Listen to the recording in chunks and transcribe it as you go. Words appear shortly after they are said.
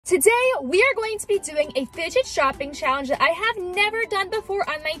Today, we are going to be doing a fidget shopping challenge that I have never done before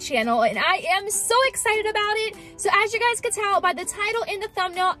on my channel, and I am so excited about it. So as you guys can tell by the title in the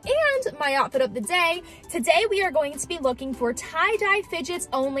thumbnail and my outfit of the day, today we are going to be looking for tie-dye fidgets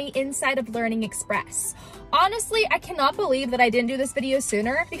only inside of Learning Express. Honestly, I cannot believe that I didn't do this video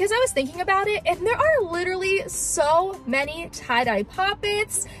sooner because I was thinking about it, and there are literally so many tie-dye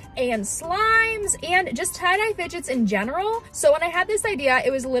poppets and slimes and just tie-dye fidgets in general. So when I had this idea,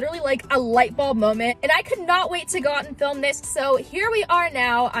 it was literally like a light bulb moment, and I could not wait to go out and film this. So here we are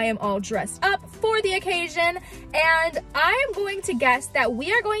now. I am all dressed up for the occasion, and I am going to guess that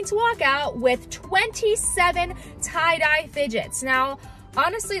we are going to walk out with 27 tie-dye fidgets. Now,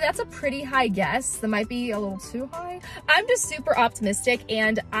 honestly, that's a pretty high guess. That might be a little too high. I'm just super optimistic,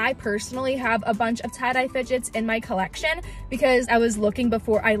 and I personally have a bunch of tie-dye fidgets in my collection because I was looking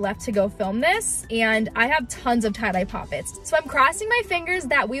before I left to go film this, and I have tons of tie-dye poppets. So I'm crossing my fingers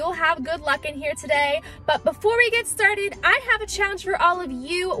that we will have good luck in here today. But before we get started, I have a challenge for all of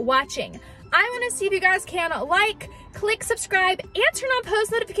you watching. I want to see if you guys can like, click subscribe, and turn on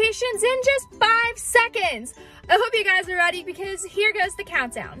post notifications in just 5 seconds. I hope you guys are ready because here goes the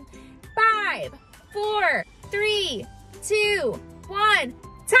countdown. 5, 4, 3, 2, 1.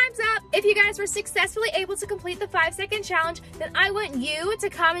 Time's up. If you guys were successfully able to complete the 5-second challenge, then I want you to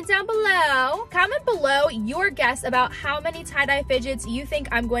comment down below. Comment below your guess about how many tie-dye fidgets you think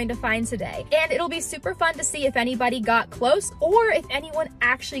I'm going to find today. And it'll be super fun to see if anybody got close or if anyone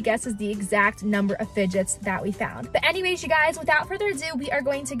actually guesses the exact number of fidgets that we found. But anyways, you guys, without further ado, we are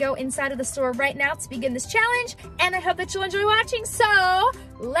going to go inside of the store right now to begin this challenge. And I hope that you'll enjoy watching. So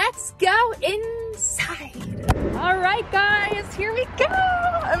let's go inside. All right, guys, here we go.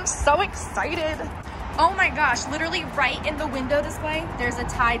 I'm so excited. Oh my gosh, literally right in the window display, there's a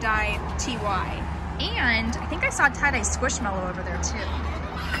tie-dye TY. And I think I saw tie-dye Squishmallow over there too.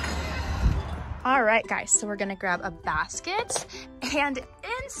 All right, guys, so we're gonna grab a basket, and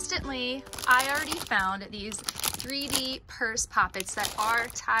instantly I already found these 3D purse poppets that are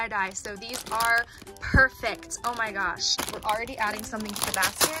tie-dye. So these are perfect. Oh my gosh. We're already adding something to the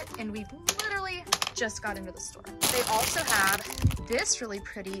basket, and we've literally just got into the store. They also have this really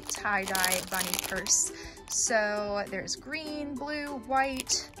pretty tie-dye bunny purse. So there's green, blue,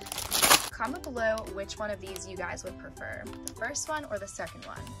 white. Comment below which one of these you guys would prefer, the first one or the second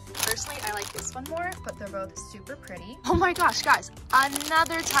one. Personally, I like this one more, but they're both super pretty. Oh my gosh, guys,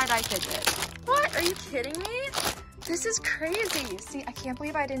 another tie-dye fidget. What, are you kidding me? This is crazy. See, I can't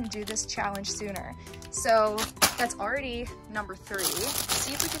believe I didn't do this challenge sooner. So that's already number 3. Let's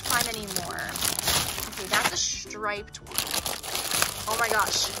see if we can find any more. Okay, that's a striped one. Oh my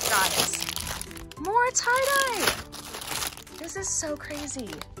gosh, guys, more tie-dye. This is so crazy.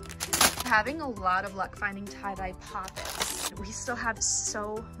 Having a lot of luck finding tie-dye poppets. We still have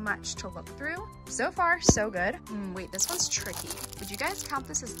so much to look through. So far, so good. Wait, this one's tricky. Would you guys count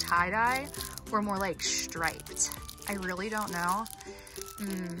this as tie-dye or more like striped? I really don't know.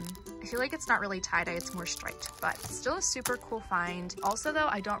 I feel like it's not really tie-dye, it's more striped, but still a super cool find. Also though,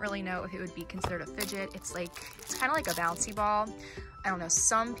 I don't really know if it would be considered a fidget. It's kind of like a bouncy ball. I don't know,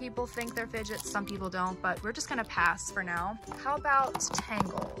 some people think they're fidgets, some people don't, but we're just gonna pass for now. How about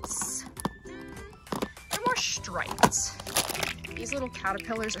tangles? They're more striped. These little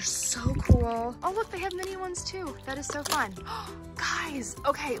caterpillars are so cool. Oh look, they have mini ones too. That is so fun. Guys,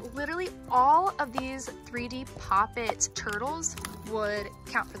 okay, literally all of these 3D poppet turtles would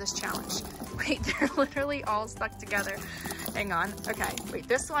count for this challenge. Wait, they're literally all stuck together. Hang on, okay, wait,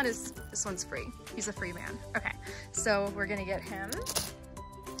 this one's free. He's a free man. Okay, so we're gonna get him.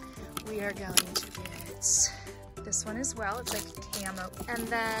 We are going to get this one as well. It's like camo. And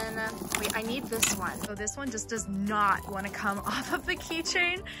then, wait, I need this one. So this one just does not want to come off of the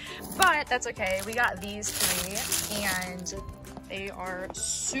keychain, but that's okay. We got these 3, and they are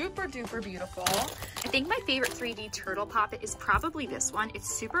super duper beautiful. I think my favorite 3D turtle poppet is probably this one. It's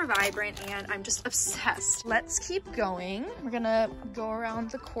super vibrant, and I'm just obsessed. Let's keep going. We're gonna go around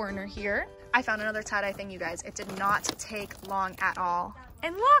the corner here. I found another tie-dye thing, you guys. It did not take long at all.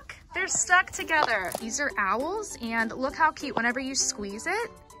 And look, they're stuck together. These are owls, and look how cute. Whenever you squeeze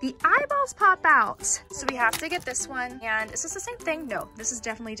it, the eyeballs pop out. So we have to get this one. And is this the same thing? No, this is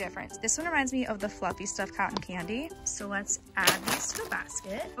definitely different. This one reminds me of the fluffy stuffed cotton candy. So let's add these to a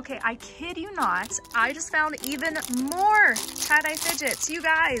basket. Okay, I kid you not, I just found even more tie-dye fidgets. You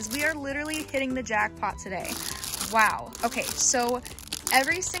guys, we are literally hitting the jackpot today. Wow. Okay, so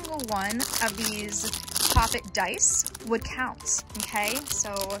every single one of these poppet dice would count, okay?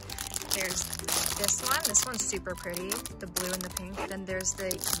 So there's this one. This one's super pretty, the blue and the pink. Then there's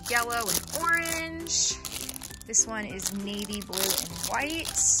the yellow and orange. This one is navy blue and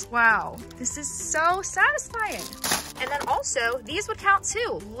white. Wow, this is so satisfying. And then also, these would count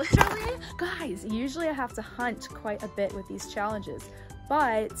too, literally. Guys, usually I have to hunt quite a bit with these challenges,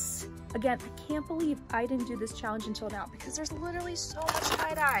 but again, I can't believe I didn't do this challenge until now because there's literally so much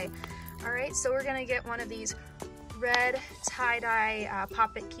tie-dye. All right, so we're gonna get one of these red tie-dye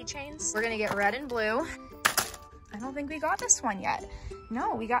pop-it keychains. We're gonna get red and blue. I don't think we got this one yet.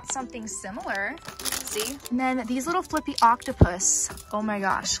 No, we got something similar. See? And then these little flippy octopus. Oh my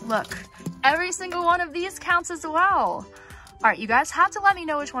gosh, look. Every single one of these counts as well. All right, you guys have to let me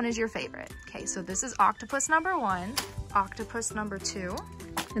know which one is your favorite. Okay, so this is octopus number 1, octopus number 2,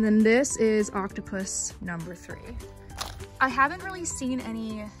 and then this is octopus number 3. I haven't really seen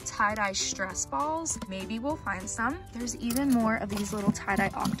any tie-dye stress balls. Maybe we'll find some. There's even more of these little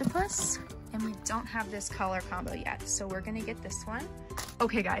tie-dye octopus, and we don't have this color combo yet, so we're gonna get this one.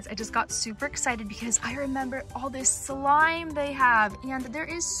 Okay guys, I just got super excited because I remember all this slime they have, and there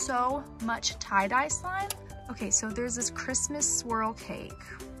is so much tie-dye slime. Okay, so there's this Christmas swirl cake.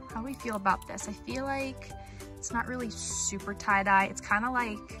 How do we feel about this? I feel like it's not really super tie-dye. It's kind of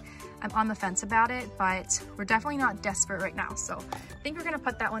like, I'm on the fence about it, but we're definitely not desperate right now. So I think we're gonna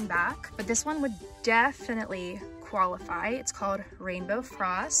put that one back, but this one would definitely qualify. It's called Rainbow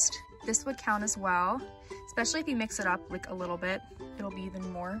Frost. This would count as well, especially if you mix it up like a little bit, it'll be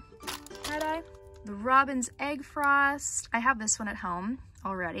even more tie-dye. The Robin's Egg Frost. I have this one at home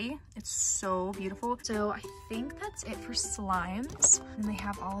already. It's so beautiful. So I think that's it for slimes. And they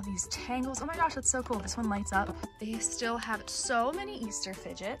have all of these tangles. Oh my gosh, that's so cool. This one lights up. They still have so many Easter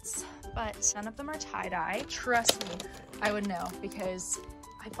fidgets, but none of them are tie-dye. Trust me, I would know because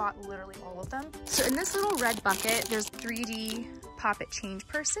I bought literally all of them. So in this little red bucket, there's 3D pop-it change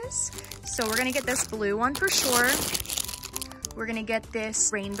purses. So we're gonna get this blue one for sure. We're gonna get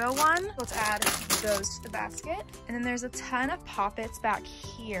this rainbow one. Let's add those to the basket. And then there's a ton of pop-its back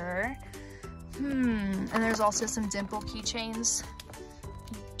here. And there's also some dimple keychains.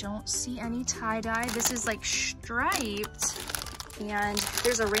 I don't see any tie-dye. This is like striped. And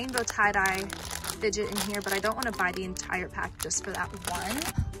there's a rainbow tie-dye fidget in here, but I don't want to buy the entire pack just for that one.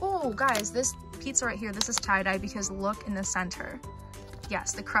 Oh guys, this pizza right here, this is tie-dye because look in the center.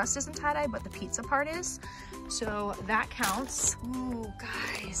 Yes, the crust isn't tie-dye, but the pizza part is. So that counts. Ooh,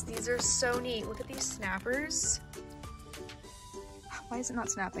 guys, these are so neat. Look at these snappers. Why is it not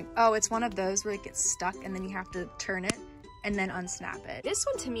snapping? Oh, it's one of those where it gets stuck and then you have to turn it and then unsnap it. This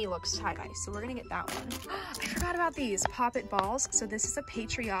one to me looks tie-dye, so we're gonna get that one. I forgot about these pop-it balls. So this is a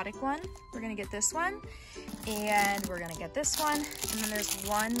patriotic one. We're gonna get this one, and we're gonna get this one, and then there's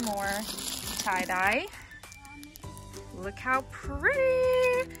one more tie-dye. Look how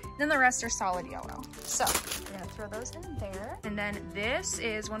pretty. Then the rest are solid yellow. So we're gonna throw those in there. And then this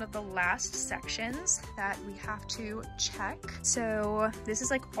is one of the last sections that we have to check. So this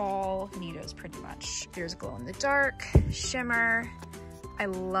is like all Nidos pretty much. There's glow in the dark, shimmer. I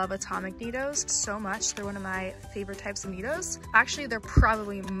love atomic Nidos so much. They're one of my favorite types of Nidos. Actually, they're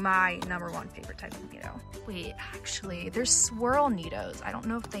probably my #1 favorite type of Nido. Wait, actually, there's swirl Nidos. I don't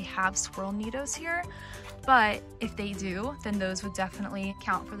know if they have swirl Nidos here, but if they do, then those would definitely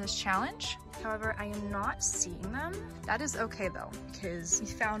count for this challenge. However, I am not seeing them. That is okay though, because we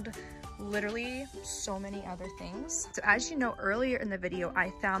found literally so many other things. So as you know, earlier in the video,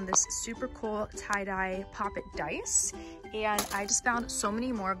 I found this super cool tie-dye pop-it dice, and I just found so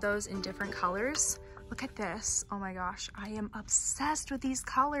many more of those in different colors. Look at this. Oh my gosh, I am obsessed with these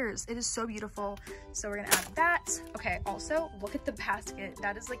colors. It is so beautiful. So we're gonna add that. Okay, also look at the basket.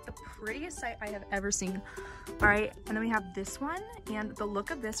 That is like the prettiest sight I have ever seen. All right, and then we have this one, and the look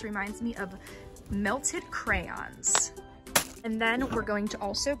of this reminds me of melted crayons. And then we're going to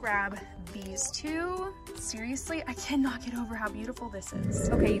also grab these two. Seriously, I cannot get over how beautiful this is.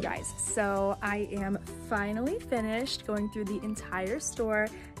 Okay, you guys, so I am finally finished going through the entire store,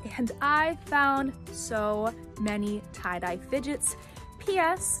 and I found so many tie-dye fidgets.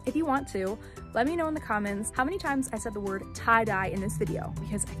 P.S. if you want to, let me know in the comments how many times I said the word tie-dye in this video,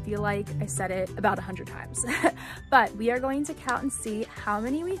 because I feel like I said it about 100 times. But we are going to count and see how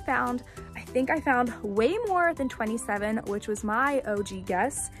many we found. I think I found way more than 27, which was my OG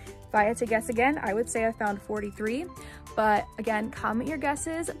guess. If I had to guess again, I would say I found 43. But again, comment your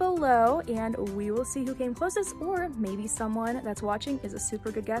guesses below and we will see who came closest, or maybe someone that's watching is a super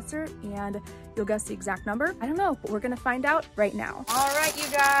good guesser and you'll guess the exact number. I don't know, but we're gonna find out right now. All right,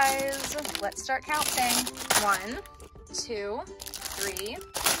 you guys, let's start counting. 1, 2, 3,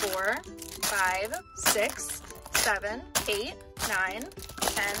 4, 5, 6, 7, 8, 9,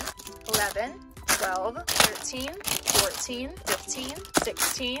 10, 11, 12, 13, 14, 15,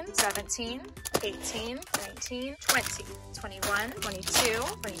 16, 17, 18, 19, 20, 21, 22,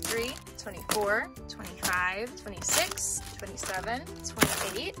 23, 24, 25, 26, 27,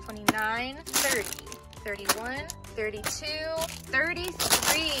 28, 29, 30, 31, 32,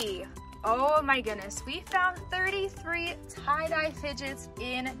 33. Oh my goodness, we found 33 tie-dye fidgets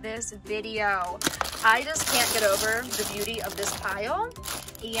in this video. I just can't get over the beauty of this pile.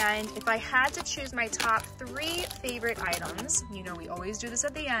 And if I had to choose my top 3 favorite items, you know we always do this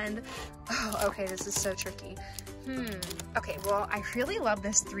at the end. Oh, okay, this is so tricky. Okay, well, I really love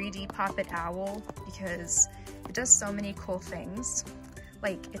this 3D Pop-It Owl because it does so many cool things.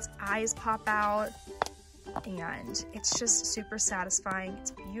 Like, its eyes pop out, and it's just super satisfying.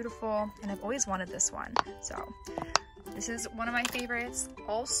 It's beautiful, and I've always wanted this one. So this is one of my favorites.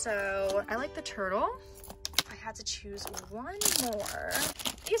 Also, I like the turtle. If I had to choose one more,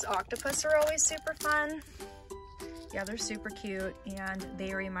 these octopus are always super fun. Yeah, they're super cute, and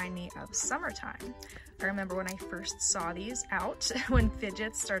they remind me of summertime. I remember when I first saw these out, when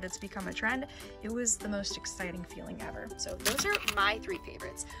fidgets started to become a trend, it was the most exciting feeling ever. So those are my 3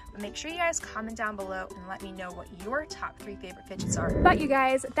 favorites. But make sure you guys comment down below and let me know what your top 3 favorite fidgets are. But you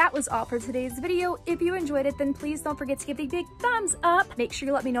guys, that was all for today's video. If you enjoyed it, then please don't forget to give it a big thumbs up. Make sure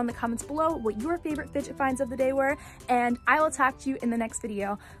you let me know in the comments below what your favorite fidget finds of the day were, and I will talk to you in the next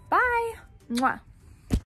video. Bye! Mwah!